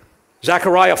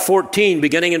 Zechariah 14,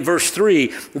 beginning in verse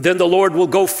 3, "Then the Lord will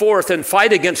go forth and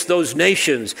fight against those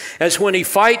nations, as when he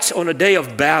fights on a day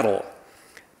of battle.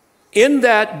 In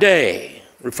that day,"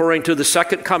 referring to the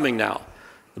second coming now,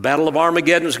 the battle of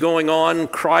Armageddon is going on.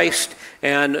 Christ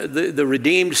and the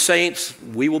redeemed saints,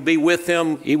 we will be with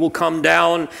him. He will come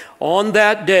down. On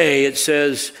that day, it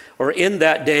says, or in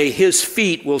that day, his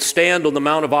feet will stand on the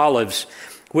Mount of Olives,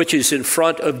 which is in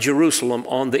front of Jerusalem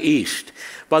on the east.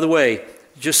 By the way,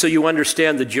 just so you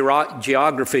understand the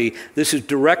geography, this is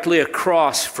directly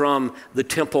across from the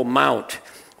Temple Mount,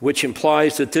 which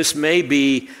implies that this may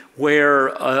be where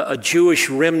a Jewish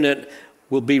remnant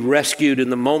will be rescued in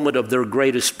the moment of their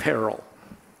greatest peril.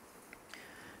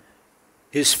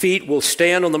 His feet will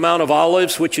stand on the Mount of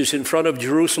Olives, which is in front of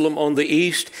Jerusalem on the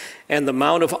east, and the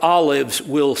Mount of Olives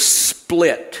will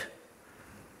split.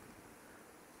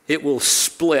 It will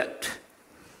split.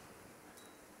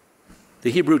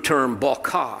 The Hebrew term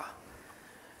bakah.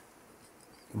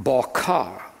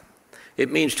 Bakah.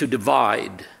 It means to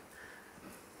divide.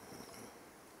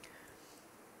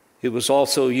 It was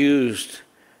also used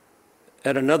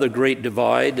at another great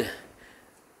divide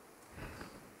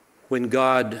when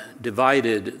God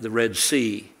divided the Red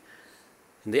Sea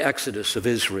in the Exodus of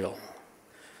Israel.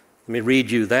 Let me read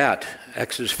you that.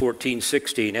 Exodus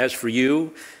 14:16. "As for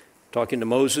you," talking to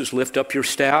Moses, "lift up your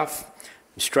staff,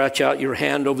 and stretch out your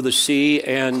hand over the sea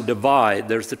and divide."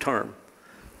 There's the term.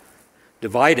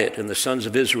 "Divide it, and the sons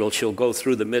of Israel shall go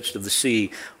through the midst of the sea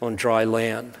on dry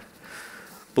land."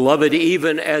 Beloved,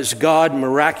 even as God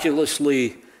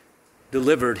miraculously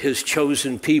delivered his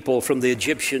chosen people from the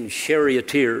Egyptian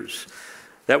charioteers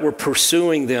that were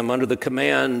pursuing them under the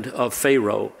command of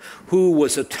Pharaoh, who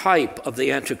was a type of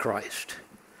the Antichrist,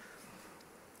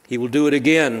 he will do it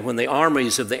again when the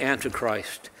armies of the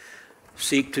Antichrist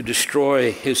seek to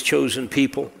destroy his chosen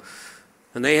people,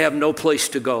 and they have no place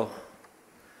to go.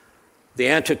 The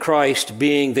Antichrist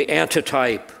being the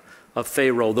antitype of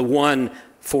Pharaoh, the one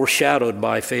foreshadowed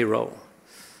by Pharaoh.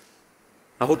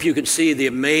 I hope you can see the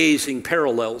amazing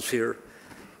parallels here.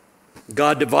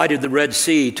 God divided the Red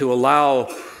Sea to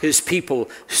allow his people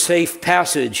safe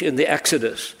passage in the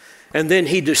Exodus, and then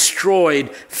he destroyed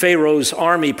Pharaoh's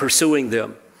army pursuing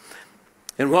them.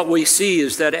 And what we see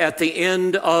is that at the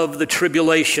end of the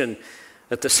tribulation,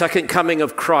 at the second coming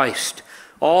of Christ,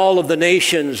 all of the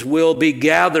nations will be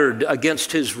gathered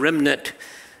against his remnant,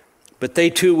 but they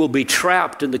too will be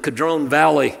trapped in the Kidron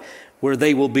Valley where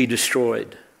they will be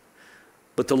destroyed.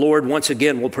 But the Lord once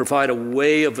again will provide a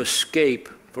way of escape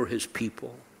for his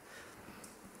people.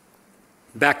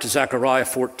 Back to Zechariah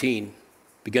 14,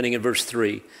 beginning in verse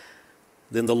 3.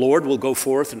 Then the Lord will go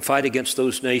forth and fight against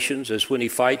those nations as when he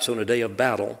fights on a day of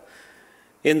battle.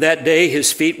 In that day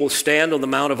his feet will stand on the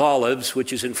Mount of Olives,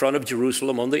 which is in front of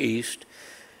Jerusalem on the east,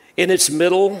 in its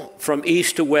middle from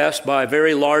east to west by a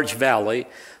very large valley,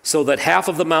 so that half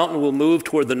of the mountain will move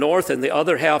toward the north and the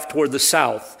other half toward the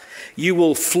south. You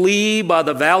will flee by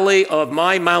the valley of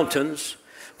my mountains,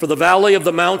 for the valley of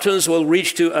the mountains will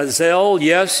reach to Azel.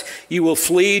 Yes, you will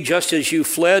flee just as you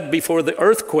fled before the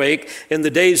earthquake in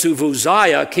the days of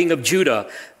Uzziah, king of Judah.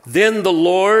 Then the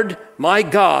Lord, my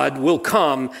God, will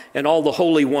come, and all the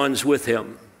holy ones with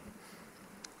him.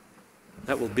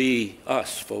 That will be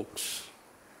us, folks.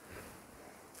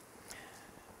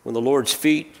 When the Lord's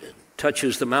feet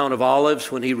touches the Mount of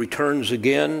Olives, when he returns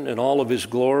again in all of his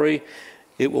glory,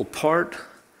 it will part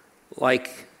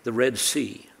like the Red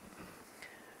Sea.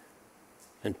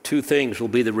 And two things will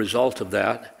be the result of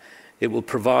that. It will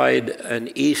provide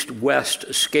an east-west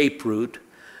escape route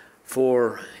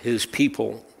for his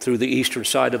people through the eastern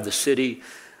side of the city,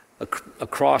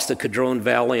 across the Kidron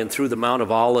Valley and through the Mount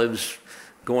of Olives,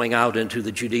 going out into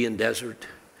the Judean desert.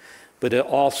 But it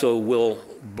also will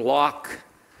block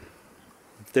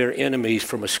their enemies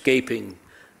from escaping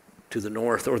to the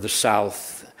north or the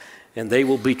south, and they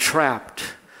will be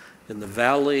trapped in the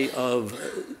valley of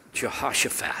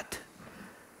Jehoshaphat,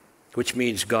 which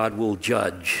means God will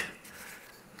judge.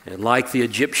 And like the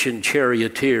Egyptian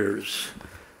charioteers,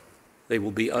 they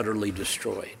will be utterly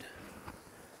destroyed.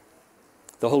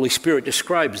 The Holy Spirit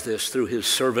describes this through his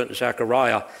servant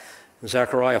Zechariah. In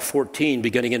Zechariah 14,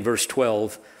 beginning in verse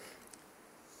 12,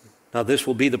 now this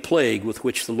will be the plague with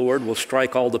which the Lord will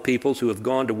strike all the peoples who have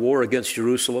gone to war against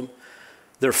Jerusalem.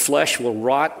 Their flesh will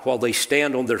rot while they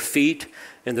stand on their feet,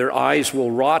 and their eyes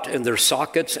will rot in their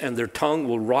sockets, and their tongue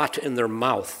will rot in their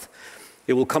mouth.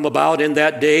 It will come about in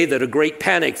that day that a great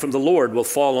panic from the Lord will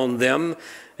fall on them,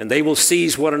 and they will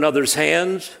seize one another's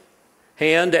hand,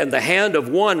 and the hand of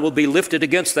one will be lifted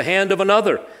against the hand of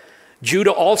another.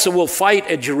 Judah also will fight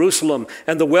at Jerusalem,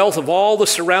 and the wealth of all the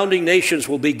surrounding nations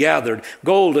will be gathered,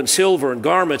 gold and silver and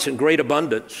garments in great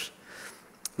abundance.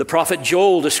 The prophet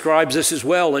Joel describes this as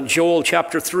well in Joel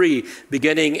chapter 3,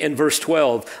 beginning in verse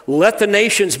 12. Let the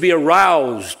nations be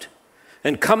aroused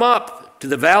and come up to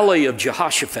the valley of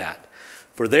Jehoshaphat,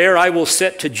 for there I will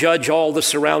set to judge all the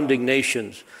surrounding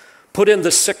nations. Put in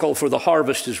the sickle, for the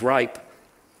harvest is ripe.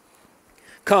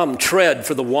 Come, tread,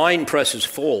 for the winepress is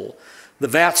full. The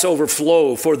vats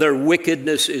overflow, for their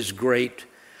wickedness is great.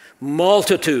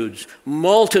 Multitudes,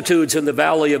 multitudes in the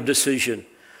valley of decision.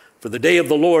 For the day of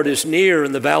the Lord is near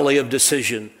in the valley of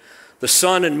decision. The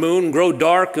sun and moon grow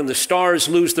dark, and the stars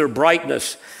lose their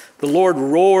brightness. The Lord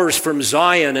roars from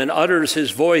Zion and utters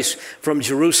his voice from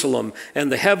Jerusalem,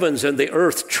 and the heavens and the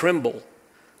earth tremble.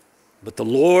 But the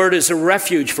Lord is a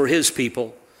refuge for his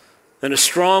people, and a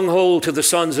stronghold to the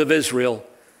sons of Israel.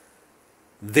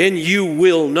 Then you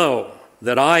will know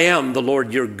that I am the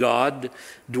Lord your God,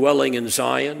 dwelling in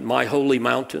Zion, my holy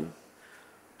mountain.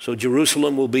 So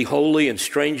Jerusalem will be holy, and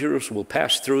strangers will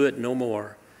pass through it no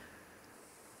more.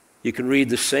 You can read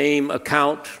the same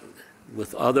account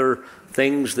with other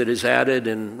things that is added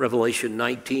in Revelation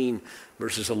 19,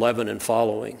 verses 11 and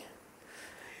following.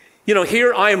 You know,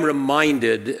 here I am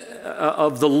reminded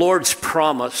of the Lord's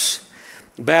promise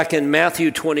back in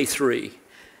Matthew 23.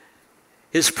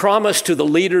 His promise to the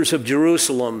leaders of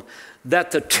Jerusalem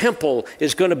that the temple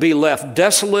is going to be left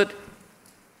desolate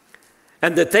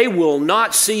and that they will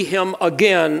not see him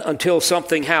again until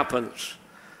something happens.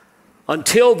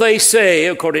 Until they say,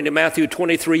 according to Matthew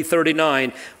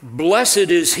 23:39, blessed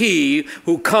is he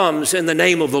who comes in the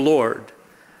name of the Lord.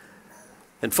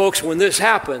 And folks, when this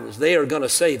happens, they are going to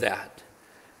say that.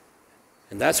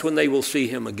 And that's when they will see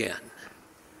him again.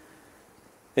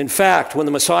 In fact, when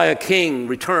the Messiah King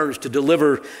returns to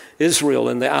deliver Israel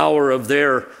in the hour of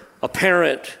their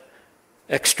apparent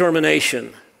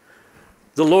extermination,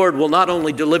 the Lord will not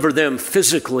only deliver them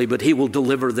physically, but he will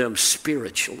deliver them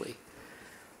spiritually.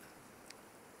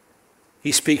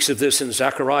 He speaks of this in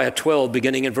Zechariah 12,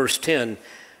 beginning in verse 10.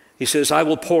 He says, I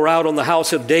will pour out on the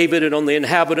house of David and on the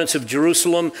inhabitants of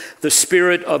Jerusalem the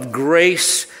spirit of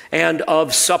grace and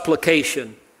of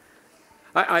supplication.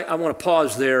 I want to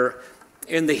pause there.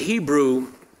 In the Hebrew,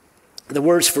 the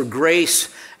words for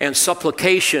grace and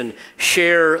supplication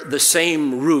share the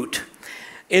same root,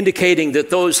 indicating that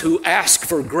those who ask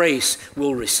for grace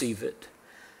will receive it.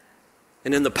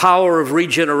 And in the power of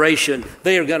regeneration,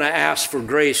 they are going to ask for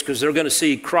grace because they're going to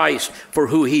see Christ for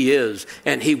who he is,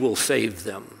 and he will save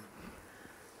them.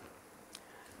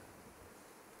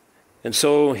 And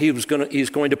so he's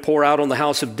going to pour out on the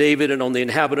house of David and on the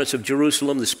inhabitants of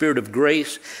Jerusalem the spirit of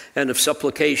grace and of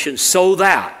supplication, so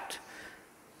that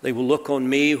They will look on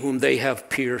me whom they have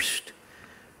pierced.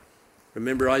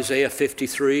 Remember Isaiah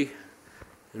 53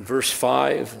 in verse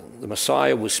 5? The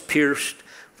Messiah was pierced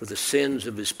for the sins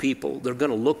of his people. They're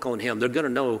going to look on him. They're going to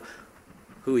know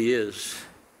who he is.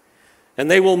 And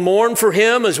they will mourn for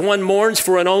him as one mourns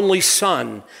for an only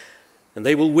son. And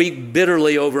they will weep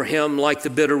bitterly over him like the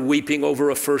bitter weeping over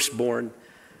a firstborn.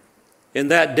 In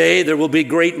that day there will be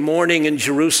great mourning in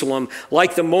Jerusalem,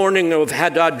 like the mourning of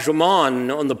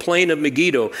Hadad-Draman on the plain of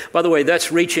Megiddo. By the way,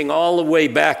 that's reaching all the way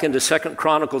back into 2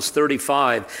 Chronicles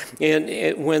 35,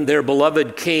 when their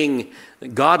beloved king,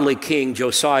 godly king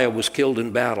Josiah, was killed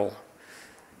in battle.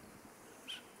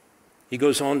 He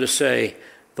goes on to say,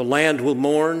 the land will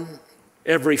mourn,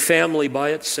 every family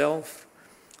by itself,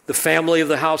 the family of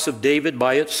the house of David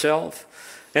by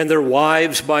itself, and their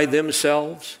wives by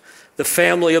themselves, the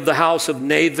family of the house of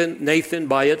Nathan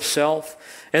by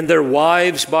itself, and their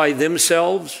wives by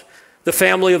themselves, the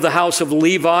family of the house of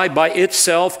Levi by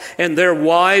itself, and their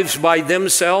wives by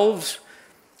themselves,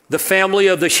 the family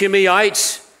of the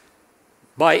Shimeites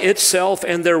by itself,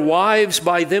 and their wives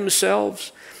by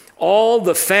themselves, all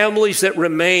the families that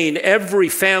remain, every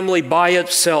family by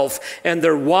itself, and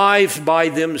their wives by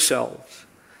themselves.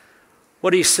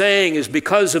 What he's saying is,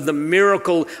 because of the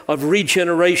miracle of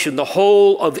regeneration, the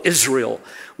whole of Israel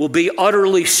will be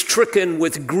utterly stricken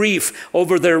with grief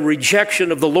over their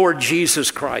rejection of the Lord Jesus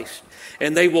Christ.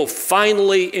 And they will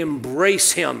finally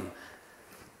embrace him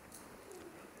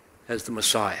as the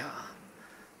Messiah,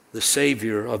 the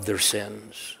Savior of their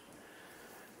sins.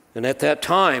 And at that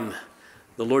time,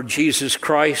 the Lord Jesus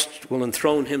Christ will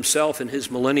enthrone himself in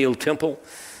his millennial temple.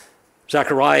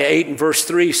 Zechariah 8 and verse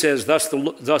 3 says,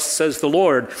 Thus says the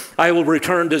Lord, I will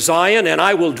return to Zion, and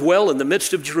I will dwell in the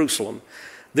midst of Jerusalem.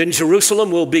 Then Jerusalem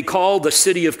will be called the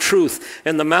city of truth,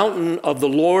 and the mountain of the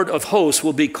Lord of hosts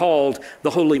will be called the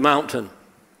holy mountain.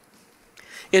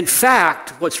 In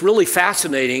fact, what's really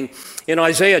fascinating, in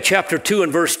Isaiah chapter 2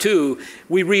 and verse 2,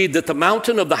 we read that the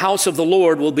mountain of the house of the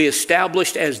Lord will be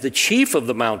established as the chief of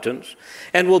the mountains,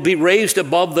 and will be raised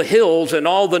above the hills, and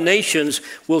all the nations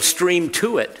will stream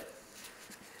to it.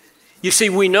 You see,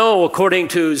 we know, according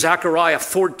to Zechariah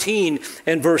 14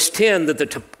 and verse 10, that the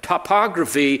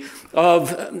topography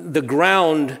of the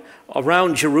ground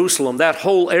around Jerusalem, that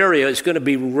whole area, is going to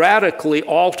be radically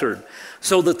altered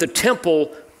so that the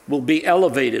temple will be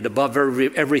elevated above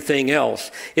everything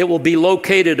else. It will be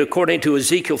located, according to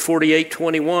Ezekiel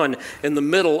 48:21, in the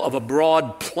middle of a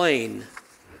broad plain.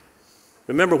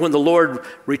 Remember, when the Lord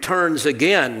returns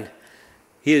again,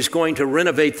 he is going to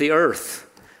renovate the earth.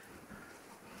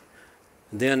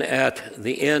 Then at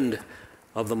the end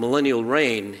of the millennial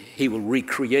reign, he will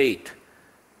recreate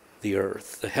the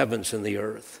earth, the heavens and the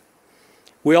earth.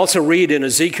 We also read in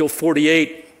Ezekiel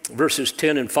 48, verses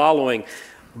 10 and following,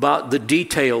 about the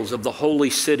details of the holy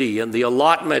city and the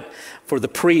allotment for the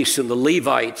priests and the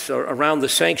Levites around the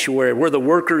sanctuary, where the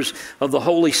workers of the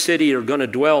holy city are going to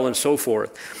dwell and so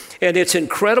forth. And it's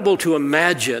incredible to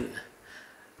imagine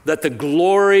that the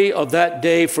glory of that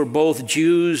day for both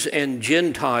Jews and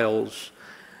Gentiles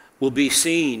will be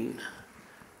seen,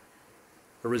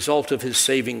 a result of his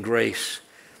saving grace.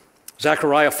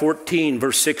 Zechariah 14,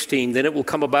 verse 16, then it will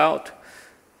come about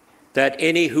that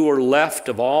any who are left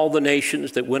of all the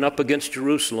nations that went up against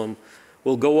Jerusalem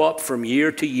will go up from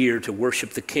year to year to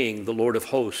worship the King, the Lord of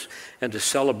hosts, and to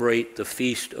celebrate the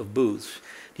Feast of Booths.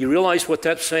 Do you realize what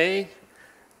that's saying?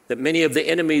 That many of the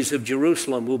enemies of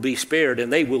Jerusalem will be spared,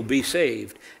 and they will be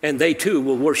saved, and they too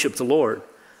will worship the Lord.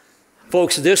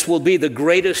 Folks, this will be the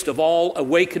greatest of all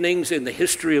awakenings in the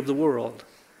history of the world.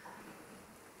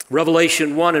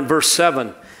 Revelation 1 and verse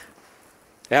 7,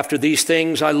 after these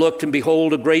things I looked, and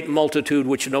behold, a great multitude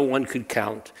which no one could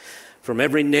count, from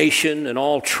every nation and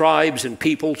all tribes and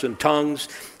peoples and tongues,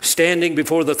 standing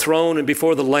before the throne and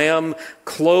before the Lamb,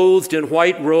 clothed in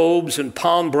white robes, and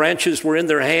palm branches were in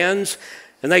their hands.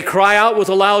 And they cry out with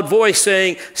a loud voice,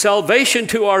 saying, Salvation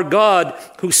to our God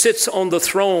who sits on the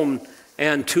throne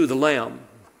and to the Lamb.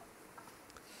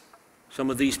 Some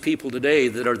of these people today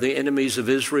that are the enemies of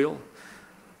Israel,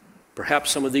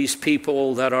 perhaps some of these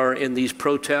people that are in these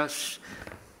protests,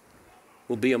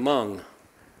 will be among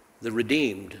the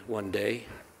redeemed one day.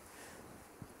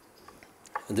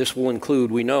 And this will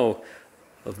include, we know,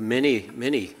 of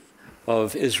many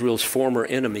of Israel's former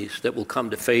enemies that will come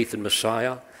to faith in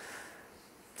Messiah.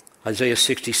 Isaiah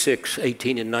 66,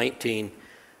 18 and 19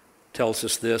 tells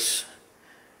us this.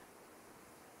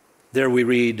 There we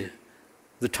read,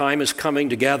 the time is coming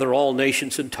to gather all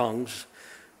nations and tongues,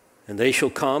 and they shall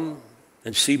come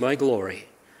and see my glory.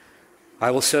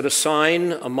 I will set a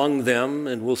sign among them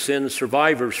and will send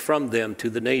survivors from them to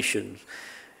the nations.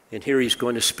 And here he's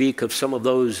going to speak of some of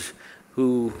those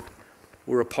who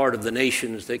were a part of the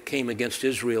nations that came against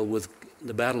Israel with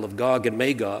the battle of Gog and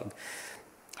Magog.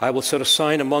 I will set a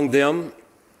sign among them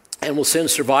and will send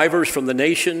survivors from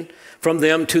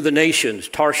them to the nations,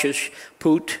 Tarshish,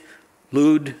 Put,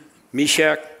 Lud,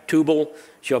 Meshach, Tubal,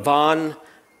 Javan,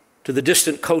 to the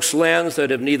distant coastlands that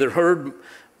have neither heard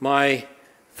my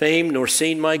fame nor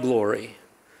seen my glory.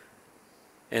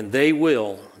 And they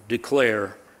will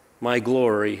declare my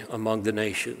glory among the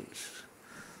nations.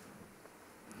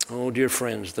 Oh, dear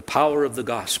friends, the power of the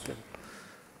gospel.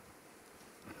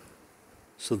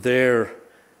 So there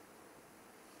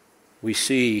we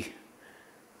see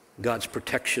God's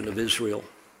protection of Israel.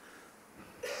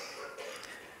 I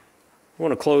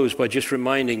want to close by just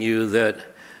reminding you that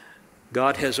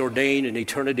God has ordained in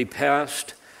eternity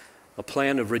past a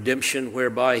plan of redemption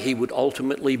whereby he would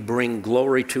ultimately bring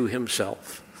glory to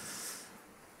himself.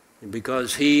 And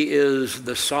because he is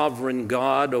the sovereign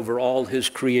God over all his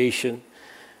creation,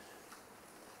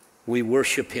 we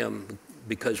worship him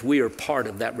because we are part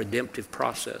of that redemptive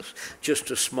process,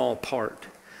 just a small part.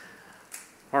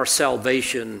 Our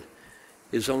salvation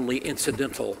is only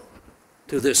incidental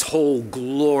to this whole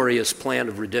glorious plan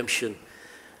of redemption,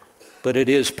 but it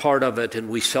is part of it, and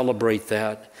we celebrate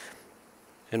that.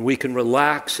 And we can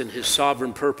relax in his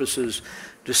sovereign purposes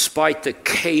despite the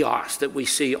chaos that we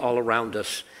see all around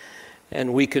us,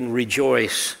 and we can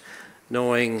rejoice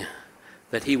knowing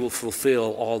that he will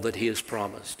fulfill all that he has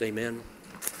promised. Amen.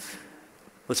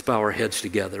 Let's bow our heads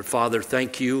together. Father,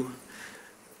 thank you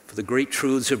for the great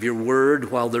truths of your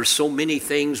word. While there's so many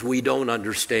things we don't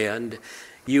understand,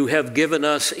 you have given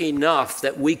us enough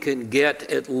that we can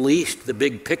get at least the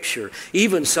big picture,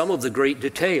 even some of the great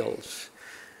details.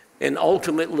 And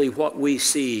ultimately what we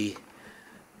see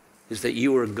is that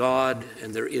you are God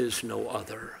and there is no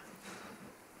other.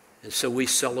 And so we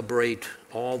celebrate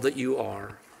all that you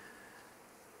are.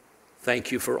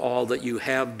 Thank you for all that you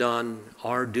have done,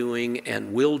 are doing,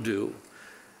 and will do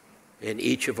in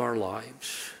each of our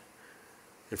lives.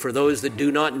 And for those that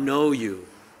do not know you,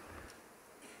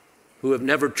 who have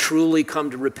never truly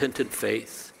come to repentant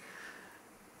faith,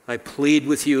 I plead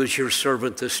with you as your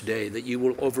servant this day that you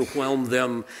will overwhelm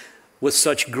them with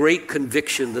such great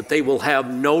conviction that they will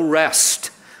have no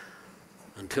rest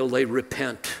until they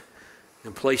repent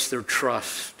and place their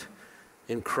trust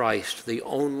in Christ, the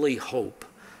only hope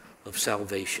of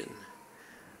salvation.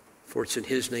 For it's in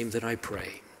his name that I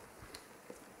pray.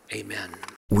 Amen.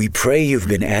 We pray you've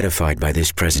been edified by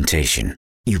this presentation.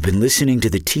 You've been listening to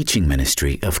the teaching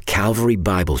ministry of Calvary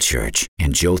Bible Church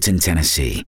in Jolton,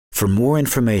 Tennessee. For more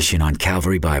information on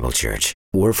Calvary Bible Church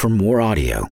or for more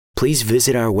audio, please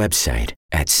visit our website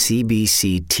at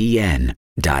cbctn.org.